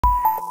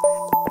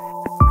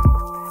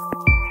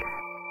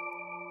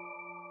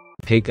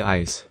Hey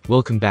guys,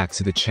 welcome back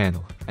to the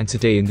channel, and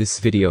today in this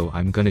video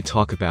I'm gonna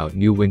talk about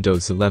new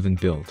Windows 11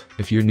 build.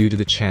 If you're new to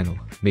the channel,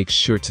 make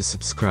sure to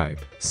subscribe.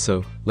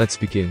 So, let's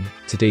begin.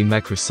 Today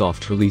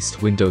Microsoft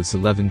released Windows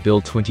 11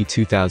 build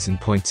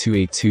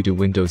 22000.282 to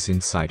Windows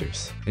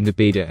Insiders, in the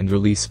beta and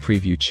release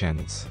preview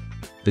channels.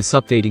 This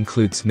update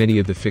includes many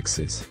of the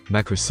fixes.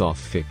 Microsoft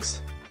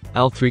fix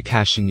L3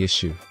 caching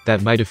issue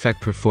that might affect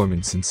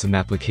performance in some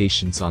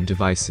applications on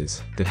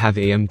devices that have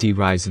AMD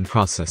Ryzen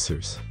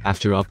processors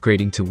after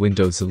upgrading to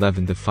Windows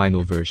 11, the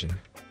final version.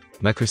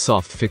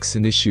 Microsoft fixed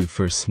an issue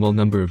for a small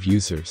number of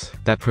users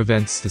that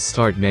prevents the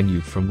start menu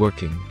from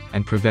working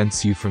and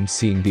prevents you from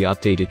seeing the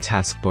updated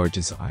taskbar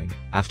design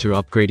after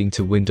upgrading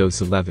to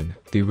Windows 11,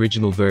 the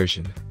original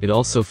version. It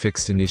also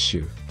fixed an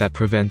issue that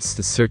prevents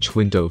the search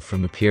window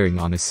from appearing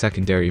on a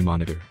secondary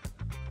monitor.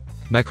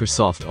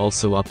 Microsoft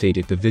also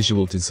updated the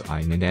visual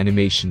design and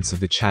animations of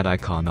the chat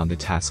icon on the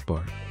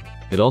taskbar.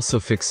 It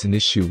also fixed an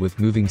issue with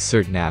moving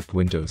certain app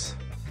windows.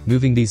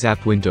 Moving these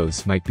app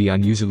windows might be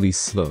unusually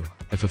slow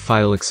if a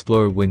File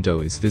Explorer window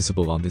is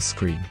visible on the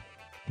screen.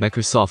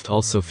 Microsoft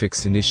also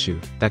fixed an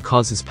issue that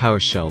causes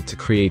PowerShell to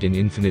create an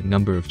infinite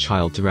number of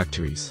child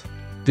directories.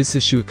 This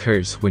issue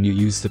occurs when you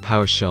use the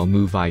PowerShell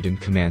move item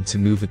command to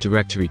move a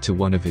directory to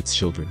one of its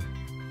children.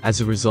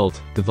 As a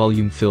result, the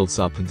volume fills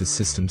up and the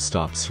system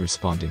stops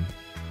responding.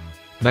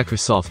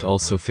 Microsoft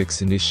also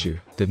fixed an issue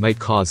that might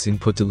cause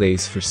input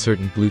delays for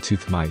certain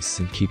Bluetooth mice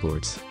and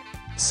keyboards.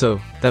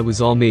 So, that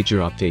was all major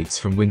updates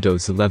from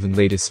Windows 11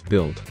 latest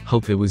build.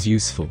 Hope it was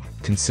useful.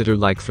 Consider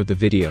like for the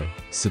video,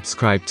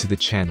 subscribe to the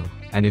channel,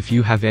 and if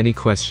you have any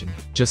question,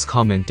 just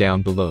comment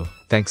down below.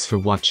 Thanks for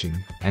watching,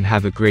 and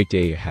have a great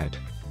day ahead.